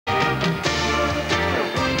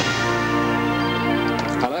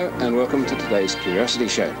welcome to today's Curiosity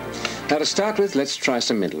Show. Now to start with, let's try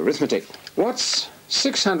some mental arithmetic. What's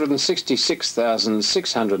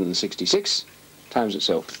 666,666 times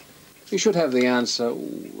itself? You should have the answer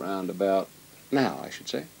round about now, I should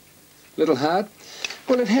say. Little hard?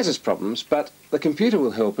 Well, it has its problems, but the computer will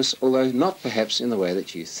help us, although not perhaps in the way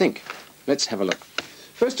that you think. Let's have a look.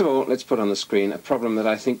 First of all, let's put on the screen a problem that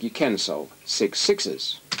I think you can solve. 6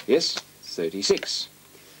 sixes. Yes, 36.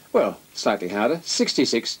 Well, slightly harder.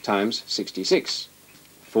 66 times 66.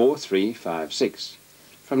 4356.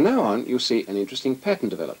 From now on, you'll see an interesting pattern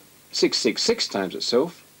develop. 666 times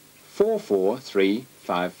itself,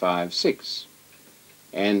 443556.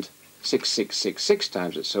 And 6666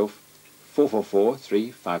 times itself,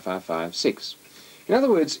 44435556. In other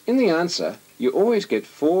words, in the answer, you always get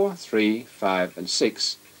 4, 3, 5, and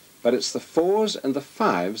 6, but it's the 4s and the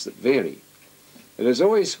 5s that vary. There's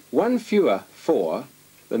always one fewer 4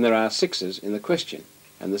 than there are 6s in the question,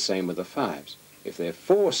 and the same with the 5s. If there are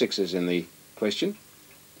 4 6s in the question,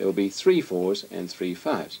 there will be 3 4s and 3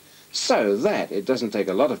 5s. So that it doesn't take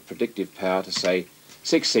a lot of predictive power to say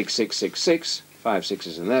 66666, 5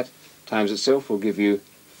 6s in that, times itself will give you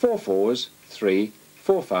 4 4s, 3,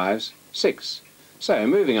 4 5s, 6. So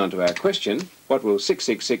moving on to our question, what will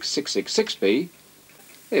 666666 be?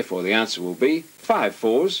 Therefore the answer will be 5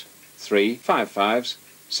 4s, 3 5 5s,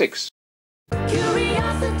 6.